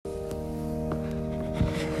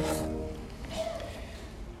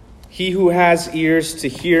He who has ears to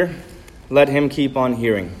hear, let him keep on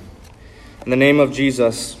hearing. In the name of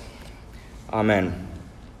Jesus, amen.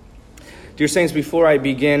 Dear saints, before I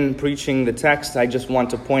begin preaching the text, I just want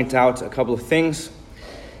to point out a couple of things.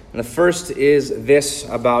 And the first is this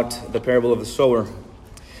about the parable of the sower.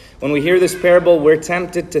 When we hear this parable, we're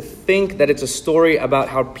tempted to think that it's a story about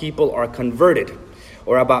how people are converted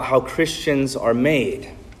or about how Christians are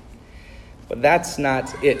made. But that's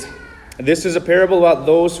not it. This is a parable about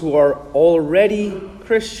those who are already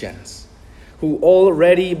Christians, who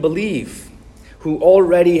already believe, who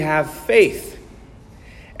already have faith.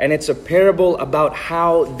 And it's a parable about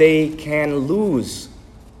how they can lose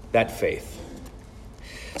that faith.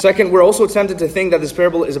 Second, we're also tempted to think that this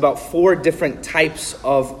parable is about four different types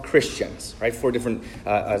of Christians, right? Four different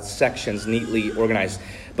sections neatly organized.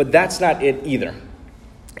 But that's not it either.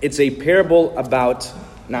 It's a parable about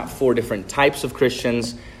not four different types of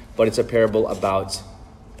Christians, but it's a parable about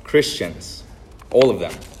Christians, all of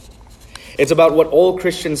them. It's about what all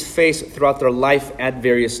Christians face throughout their life at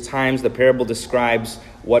various times. The parable describes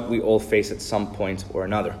what we all face at some point or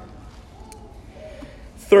another.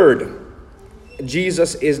 Third,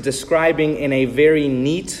 Jesus is describing in a very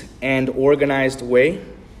neat and organized way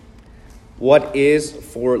what is,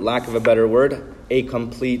 for lack of a better word, a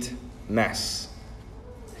complete mess.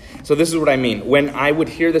 So this is what I mean. When I would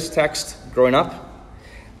hear this text growing up,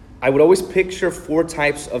 I would always picture four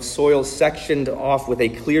types of soil sectioned off with a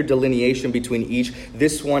clear delineation between each.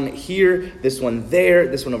 This one here, this one there,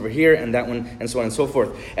 this one over here, and that one, and so on and so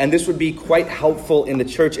forth. And this would be quite helpful in the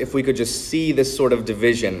church if we could just see this sort of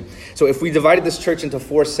division. So if we divided this church into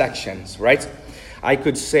four sections, right? I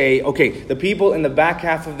could say, okay, the people in the back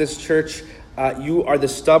half of this church, you are the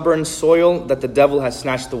stubborn soil that the devil has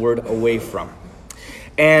snatched the word away from.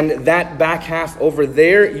 And that back half over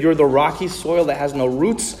there, you're the rocky soil that has no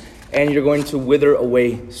roots, and you're going to wither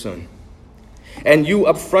away soon. And you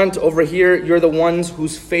up front over here, you're the ones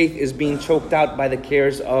whose faith is being choked out by the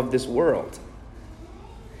cares of this world.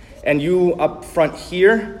 And you up front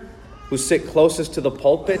here, who sit closest to the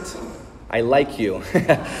pulpit, I like you.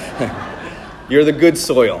 You're the good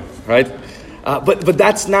soil, right? But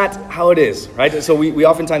that's not how it is, right? So we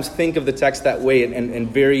oftentimes think of the text that way and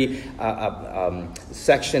very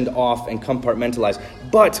sectioned off and compartmentalized.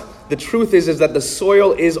 But the truth is that the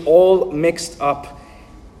soil is all mixed up.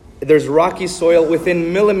 There's rocky soil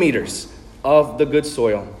within millimeters of the good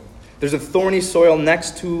soil. There's a thorny soil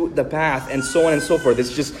next to the path, and so on and so forth.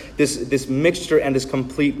 It's just this mixture and this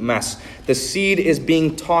complete mess. The seed is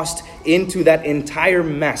being tossed into that entire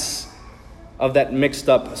mess of that mixed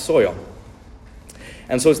up soil.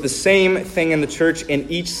 And so it's the same thing in the church. In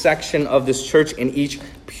each section of this church, in each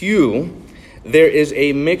pew, there is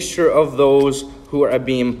a mixture of those who are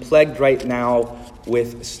being plagued right now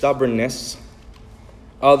with stubbornness,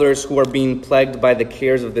 others who are being plagued by the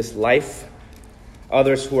cares of this life,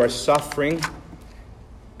 others who are suffering,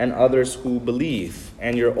 and others who believe.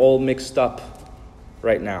 And you're all mixed up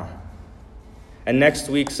right now. And next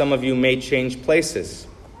week, some of you may change places,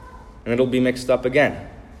 and it'll be mixed up again.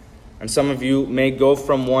 And some of you may go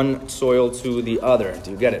from one soil to the other.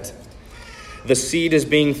 Do you get it? The seed is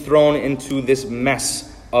being thrown into this mess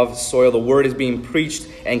of soil. The word is being preached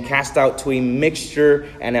and cast out to a mixture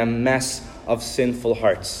and a mess of sinful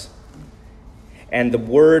hearts. And the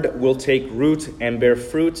word will take root and bear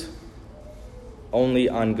fruit only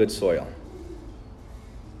on good soil.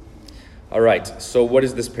 All right, so what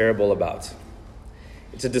is this parable about?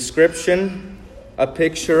 It's a description, a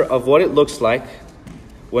picture of what it looks like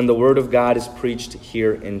when the word of God is preached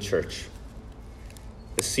here in church.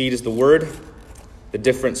 The seed is the word, the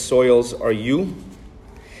different soils are you,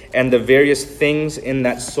 and the various things in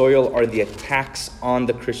that soil are the attacks on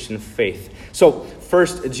the Christian faith. So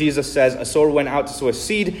first, Jesus says, a sower went out to sow a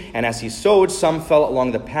seed, and as he sowed, some fell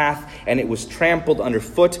along the path, and it was trampled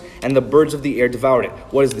underfoot, and the birds of the air devoured it.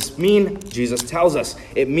 What does this mean? Jesus tells us.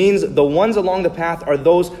 It means the ones along the path are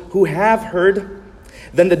those who have heard.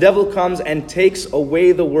 Then the devil comes and takes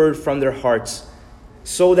away the word from their hearts,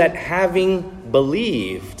 so that having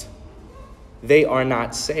believed, they are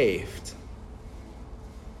not saved.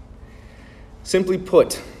 Simply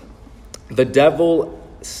put, the devil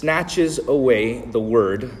snatches away the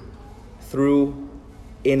word through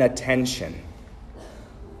inattention.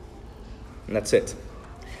 And that's it.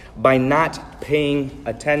 By not paying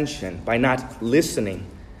attention, by not listening,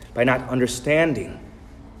 by not understanding.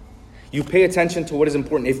 You pay attention to what is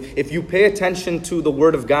important. If you pay attention to the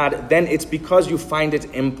Word of God, then it's because you find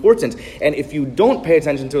it important. And if you don't pay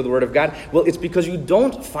attention to the Word of God, well, it's because you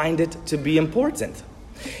don't find it to be important.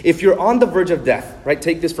 If you're on the verge of death, right,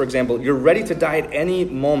 take this for example, you're ready to die at any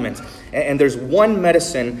moment, and there's one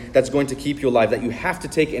medicine that's going to keep you alive that you have to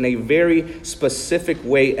take in a very specific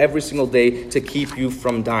way every single day to keep you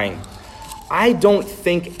from dying. I don't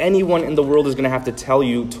think anyone in the world is going to have to tell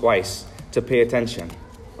you twice to pay attention,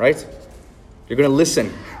 right? You're going to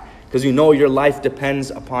listen because you know your life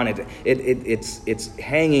depends upon it. It's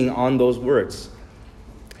hanging on those words.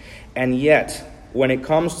 And yet, when it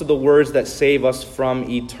comes to the words that save us from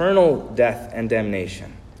eternal death and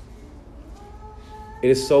damnation, it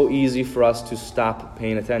is so easy for us to stop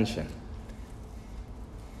paying attention.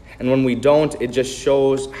 And when we don't, it just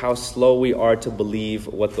shows how slow we are to believe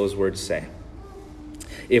what those words say.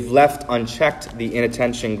 If left unchecked, the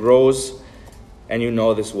inattention grows, and you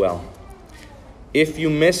know this well. If you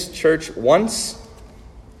miss church once,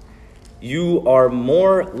 you are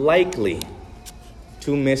more likely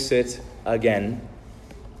to miss it again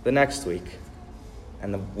the next week,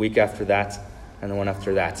 and the week after that, and the one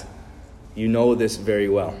after that. You know this very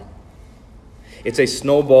well. It's a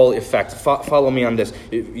snowball effect. Follow me on this.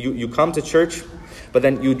 You come to church, but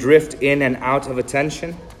then you drift in and out of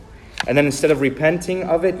attention, and then instead of repenting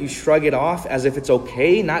of it, you shrug it off as if it's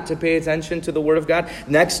okay not to pay attention to the Word of God.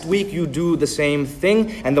 Next week, you do the same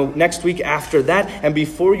thing, and the next week after that, and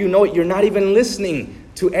before you know it, you're not even listening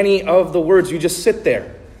to any of the words. You just sit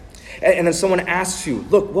there. And then someone asks you,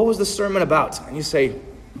 look, what was the sermon about? And you say,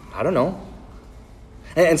 I don't know.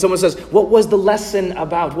 And someone says, what was the lesson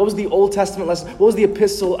about? What was the Old Testament lesson? What was the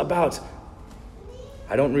epistle about?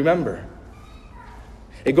 I don't remember.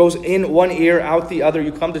 It goes in one ear, out the other.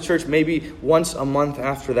 You come to church maybe once a month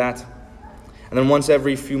after that. And then once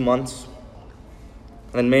every few months.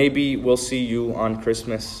 And then maybe we'll see you on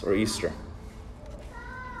Christmas or Easter.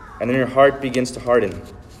 And then your heart begins to harden.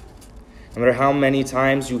 No matter how many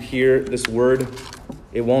times you hear this word,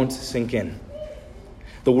 it won't sink in.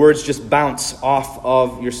 The words just bounce off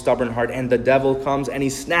of your stubborn heart, and the devil comes and he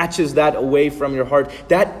snatches that away from your heart.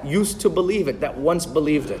 That used to believe it, that once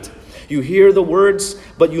believed it. You hear the words,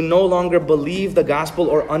 but you no longer believe the gospel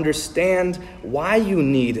or understand why you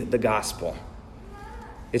need the gospel.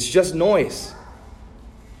 It's just noise.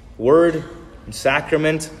 Word and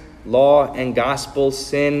sacrament, law and gospel,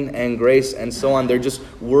 sin and grace, and so on. They're just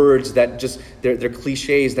words that they're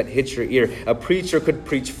cliches that hit your ear. A preacher could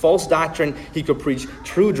preach false doctrine. He could preach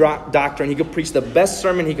true doctrine. He could preach the best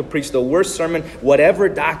sermon. He could preach the worst sermon, whatever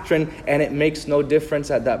doctrine, and it makes no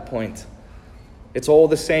difference at that point. It's all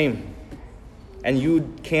the same. And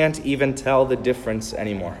you can't even tell the difference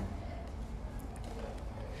anymore.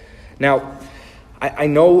 Now, I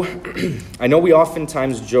know we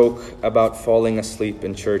oftentimes joke about falling asleep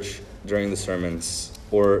in church during the sermons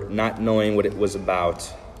or not knowing what it was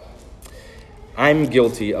about. I'm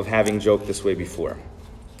guilty of having joked this way before.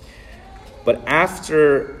 But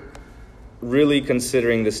after really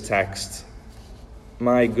considering this text,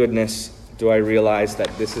 my goodness, do I realize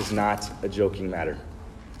that this is not a joking matter.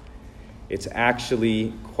 It's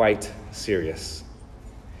actually quite serious.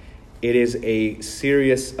 It is a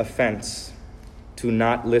serious offense to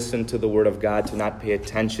not listen to the Word of God, to not pay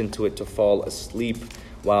attention to it, to fall asleep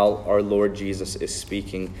while our Lord Jesus is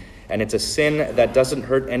speaking. And it's a sin that doesn't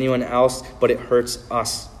hurt anyone else, but it hurts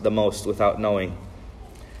us the most without knowing.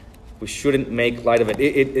 We shouldn't make light of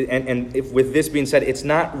it. And if with this being said, it's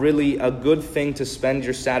not really a good thing to spend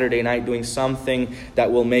your Saturday night doing something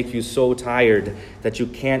that will make you so tired that you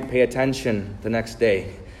can't pay attention the next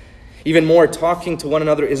day. Even more, talking to one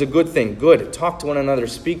another is a good thing. Good. Talk to one another.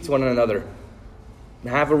 Speak to one another.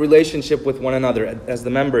 Have a relationship with one another as the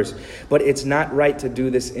members. But it's not right to do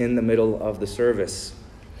this in the middle of the service.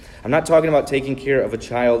 I'm not talking about taking care of a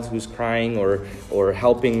child who's crying or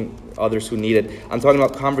helping others who need it. I'm talking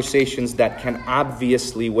about conversations that can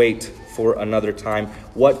obviously wait for another time.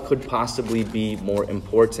 What could possibly be more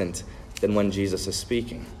important than when Jesus is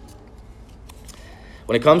speaking?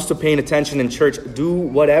 When it comes to paying attention in church, do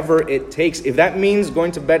whatever it takes. If that means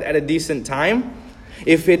going to bed at a decent time,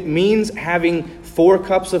 if it means having 4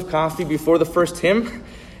 cups of coffee before the first hymn,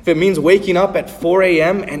 if it means waking up at 4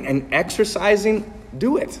 a.m. and exercising,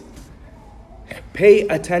 do it. Pay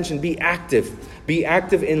attention. Be active. Be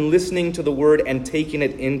active in listening to the word and taking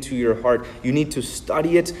it into your heart. You need to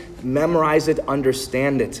study it, memorize it,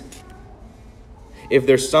 understand it. If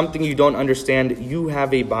there's something you don't understand, you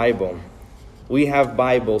have a Bible. We have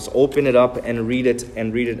Bibles. Open it up and read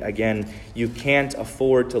it again. You can't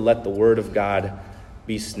afford to let the word of God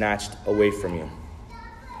be snatched away from you.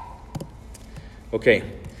 Okay.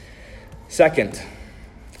 Second,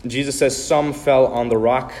 Jesus says some fell on the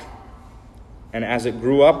rock, and as it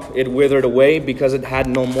grew up, it withered away because it had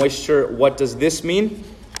no moisture. What does this mean?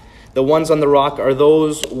 The ones on the rock are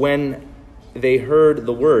those when they heard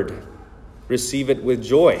the word, receive it with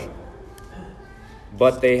joy,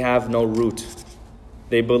 but they have no root.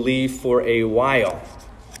 They believe for a while,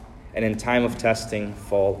 and in time of testing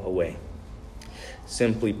fall away.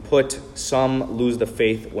 Simply put, some lose the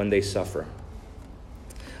faith when they suffer.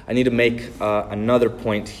 I need to make another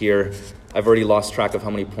point here. I've already lost track of how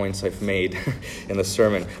many points I've made in the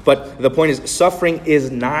sermon. But the point is, suffering is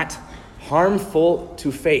not harmful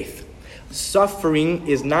to faith. Suffering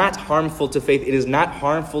is not harmful to faith. It is not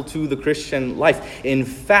harmful to the Christian life. In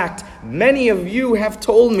fact, many of you have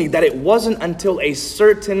told me that it wasn't until a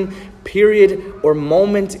certain period or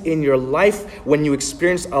moment in your life when you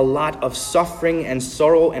experienced a lot of suffering and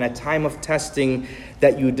sorrow and a time of testing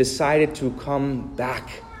that you decided to come back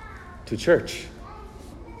to church.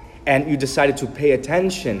 And you decided to pay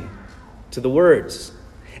attention to the words.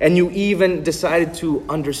 And you even decided to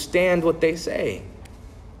understand what they say.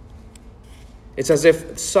 It's as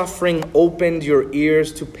if suffering opened your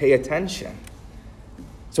ears to pay attention.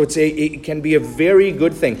 So it can be a very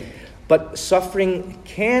good thing. But suffering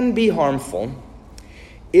can be harmful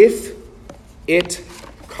if it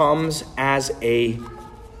comes as a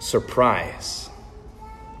surprise.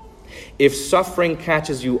 If suffering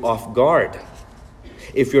catches you off guard,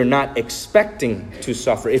 if you're not expecting to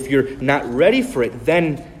suffer, if you're not ready for it,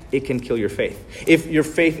 then it can kill your faith. If your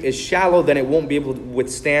faith is shallow, then it won't be able to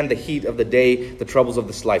withstand the heat of the day, the troubles of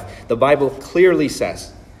this life. The Bible clearly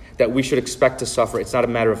says that we should expect to suffer. It's not a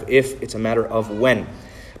matter of if, it's a matter of when.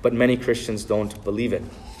 But many Christians don't believe it.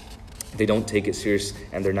 They don't take it serious,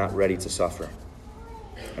 and they're not ready to suffer.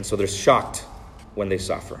 And so they're shocked when they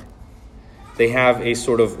suffer. They have a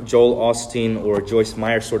sort of Joel Osteen or Joyce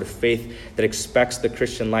Meyer sort of faith that expects the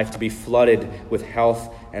Christian life to be flooded with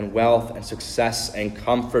health and wealth and success and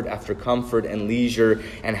comfort after comfort and leisure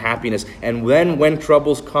and happiness. And when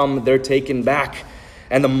troubles come, they're taken back.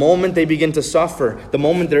 And the moment they begin to suffer, the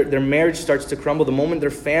moment their marriage starts to crumble, the moment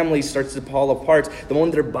their family starts to fall apart, the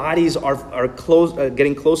moment their bodies are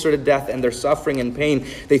getting closer to death and they're suffering and pain,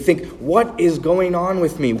 they think, what is going on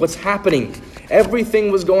with me? What's happening?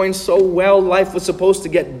 Everything was going so well. Life was supposed to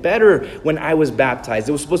get better when I was baptized.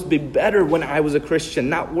 It was supposed to be better when I was a Christian,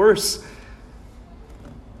 not worse.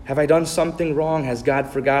 Have I done something wrong? Has God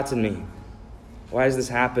forgotten me? Why is this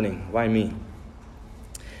happening? Why me?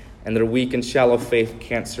 And their weak and shallow faith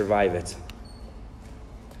can't survive it.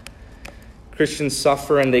 Christians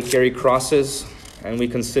suffer and they carry crosses, and we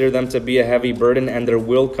consider them to be a heavy burden, and there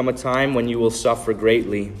will come a time when you will suffer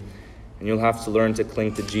greatly, and you'll have to learn to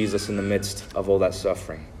cling to Jesus in the midst of all that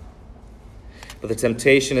suffering. But the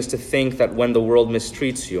temptation is to think that when the world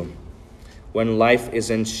mistreats you, when life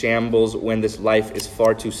is in shambles, when this life is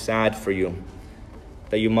far too sad for you,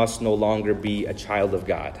 that you must no longer be a child of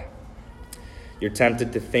God. You're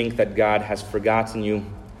tempted to think that God has forgotten you,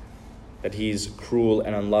 that he's cruel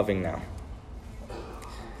and unloving now.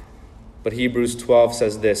 But Hebrews 12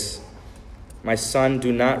 says this, "My son,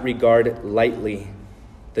 do not regard lightly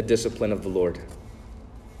the discipline of the Lord,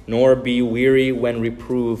 nor be weary when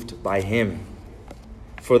reproved by him.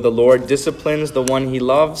 For the Lord disciplines the one he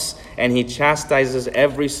loves, and he chastises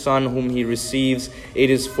every son whom he receives. It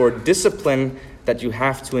is for discipline that you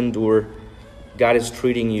have to endure. God is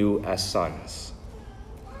treating you as sons."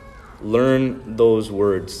 Learn those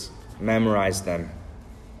words. Memorize them.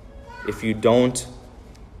 If you don't,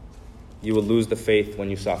 you will lose the faith when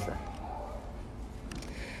you suffer.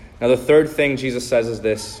 Now, the third thing Jesus says is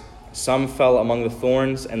this: some fell among the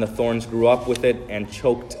thorns, and the thorns grew up with it and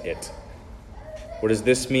choked it. What does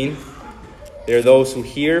this mean? There are those who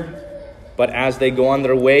hear, but as they go on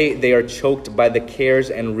their way, they are choked by the cares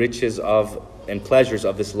and riches and pleasures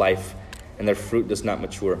of this life, and their fruit does not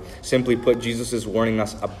mature. Simply put, Jesus is warning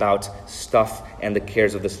us about stuff and the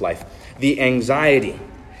cares of this life. The anxiety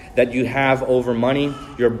that you have over money,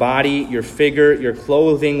 your body, your figure, your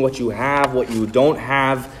clothing, what you have, what you don't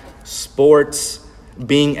have, sports,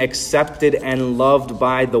 being accepted and loved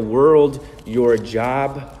by the world, your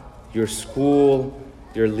job, your school,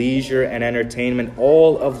 your leisure and entertainment,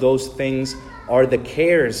 all of those things are the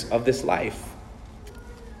cares of this life.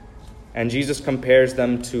 And Jesus compares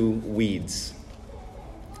them to weeds.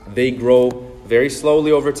 They grow very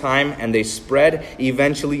slowly over time, and they spread,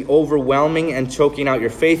 eventually overwhelming and choking out your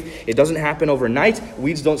faith. It doesn't happen overnight.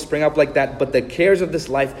 Weeds don't spring up like that, but the cares of this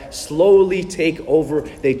life slowly take over.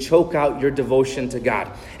 They choke out your devotion to God.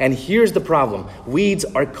 And here's the problem. Weeds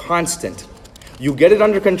are constant. You get it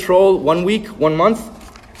under control 1 week, 1 month,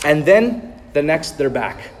 and then the next they're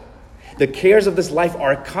back. The cares of this life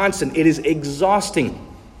are constant. It is exhausting.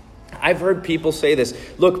 I've heard people say this.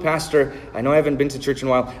 Look, Pastor, I know I haven't been to church in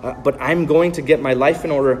a while, but I'm going to get my life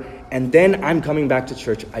in order, and then I'm coming back to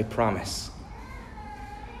church, I promise.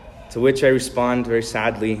 To which I respond very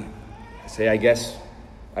sadly, I say, I guess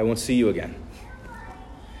I won't see you again.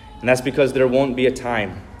 And that's because there won't be a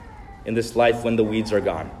time in this life when the weeds are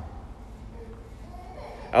gone.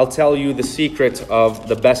 I'll tell you the secret of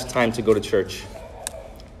the best time to go to church.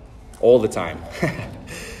 All the time.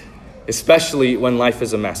 Especially when life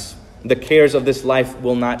is a mess. The cares of this life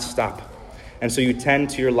will not stop. And so you tend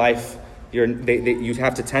to your life, you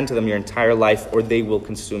have to tend to them your entire life, or they will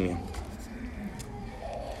consume you.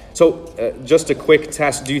 So, just a quick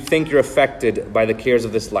test. Do you think you're affected by the cares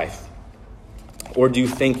of this life? Or do you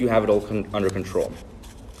think you have it all under control?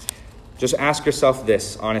 Just ask yourself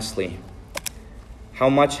this, honestly. How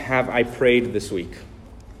much have I prayed this week?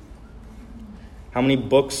 How many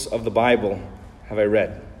books of the Bible have I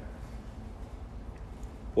read?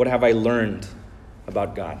 What have I learned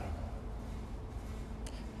about God?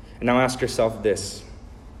 And now ask yourself this.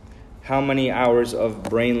 How many hours of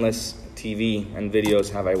brainless TV and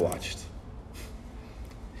videos have I watched?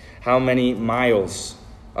 How many miles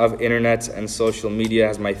of internet and social media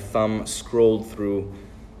has my thumb scrolled through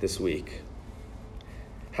this week?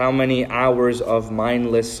 How many hours of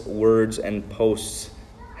mindless words and posts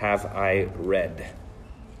have I read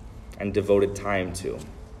and devoted time to?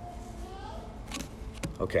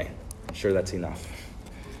 Okay, I'm sure that's enough.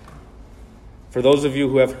 For those of you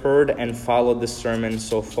who have heard and followed this sermon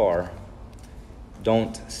so far,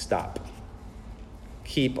 don't stop.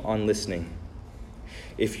 Keep on listening.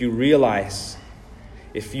 If you realize,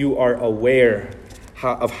 if you are aware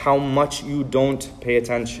of how much you don't pay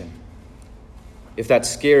attention, if that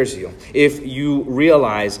scares you, if you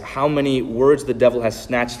realize how many words the devil has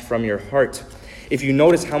snatched from your heart, if you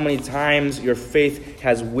notice how many times your faith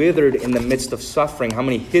has withered in the midst of suffering, how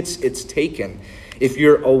many hits it's taken, if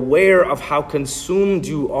you're aware of how consumed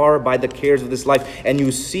you are by the cares of this life, and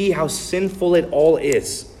you see how sinful it all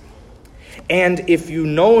is, and if you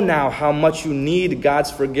know now how much you need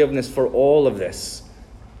God's forgiveness for all of this,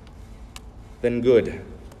 then good.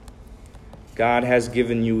 God has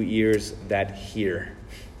given you ears that hear.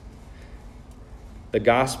 The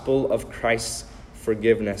gospel of Christ's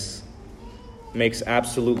forgiveness makes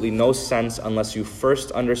absolutely no sense unless you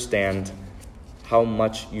first understand how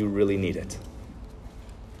much you really need it.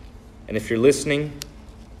 And if you're listening,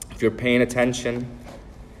 if you're paying attention,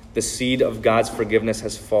 the seed of God's forgiveness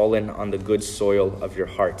has fallen on the good soil of your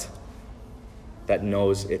heart that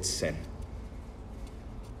knows its sin.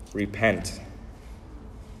 Repent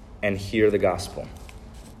and hear the gospel.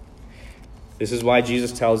 This is why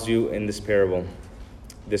Jesus tells you in this parable.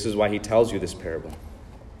 This is why he tells you this parable.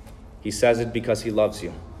 He says it because he loves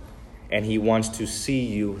you, and he wants to see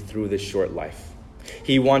you through this short life.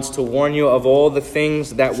 He wants to warn you of all the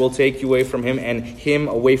things that will take you away from him and him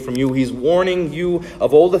away from you. He's warning you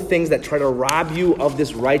of all the things that try to rob you of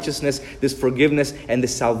this righteousness, this forgiveness, and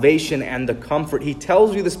this salvation and the comfort. He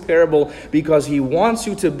tells you this parable because he wants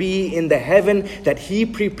you to be in the heaven that he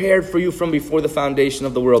prepared for you from before the foundation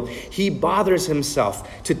of the world. He bothers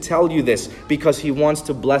himself to tell you this because he wants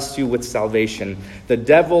to bless you with salvation. The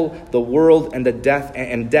devil, the world, and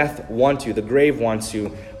death want you. The grave wants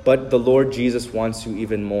you. But the Lord Jesus wants you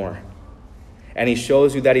even more. And he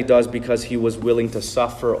shows you that he does because he was willing to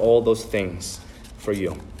suffer all those things for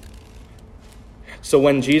you. So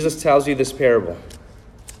when Jesus tells you this parable,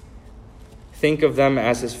 think of them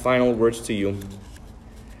as his final words to you,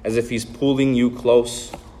 as if he's pulling you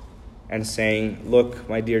close and saying, look,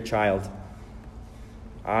 my dear child,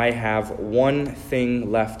 I have one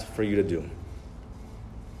thing left for you to do.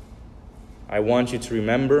 I want you to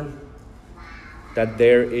remember that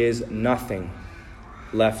there is nothing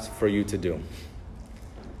left for you to do.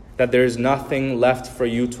 That there is nothing left for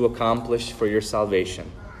you to accomplish for your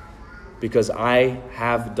salvation. Because I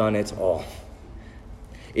have done it all.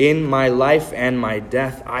 In my life and my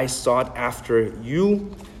death, I sought after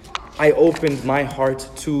you. I opened my heart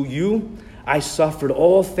to you. I suffered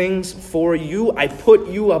all things for you. I put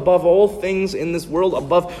you above all things in this world,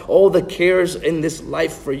 above all the cares in this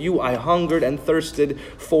life for you. I hungered and thirsted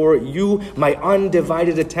for you. My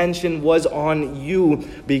undivided attention was on you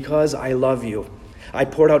because I love you. I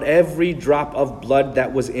poured out every drop of blood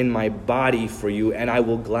that was in my body for you, and I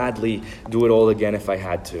will gladly do it all again if I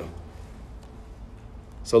had to.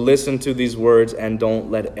 So listen to these words and don't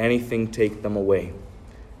let anything take them away.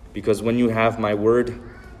 Because when you have my word,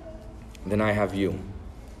 then I have you.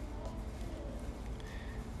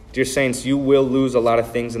 Dear saints, you will lose a lot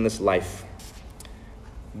of things in this life.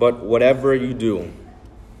 But whatever you do,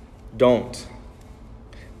 don't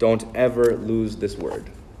ever lose this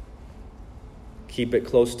word. Keep it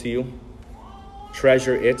close to you.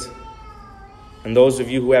 Treasure it. And those of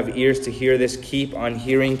you who have ears to hear this, keep on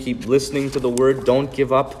hearing, keep listening to the word. Don't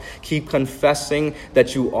give up. Keep confessing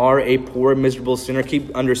that you are a poor, miserable sinner.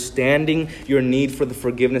 Keep understanding your need for the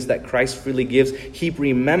forgiveness that Christ freely gives. Keep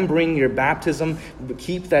remembering your baptism.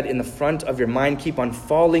 Keep that in the front of your mind. Keep on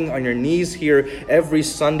falling on your knees here every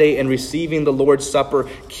Sunday and receiving the Lord's Supper.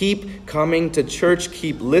 Keep coming to church.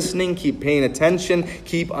 Keep listening. Keep paying attention.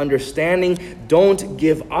 Keep understanding. Don't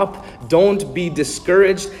give up. Don't be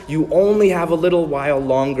discouraged. You only have a little while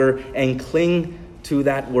longer, and cling to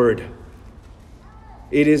that word.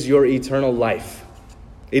 It is your eternal life.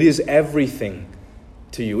 It is everything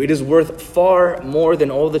to you. It is worth far more than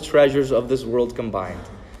all the treasures of this world combined.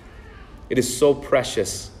 It is so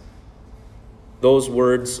precious. Those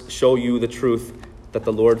words show you the truth that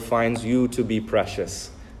the Lord finds you to be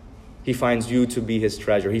precious. He finds you to be his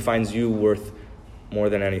treasure. He finds you worth more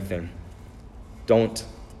than anything. Don't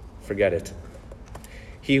forget it.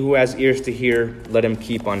 He who has ears to hear, let him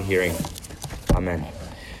keep on hearing. Amen.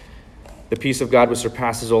 The peace of God which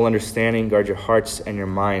surpasses all understanding, guard your hearts and your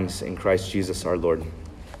minds in Christ Jesus our Lord.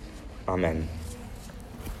 Amen.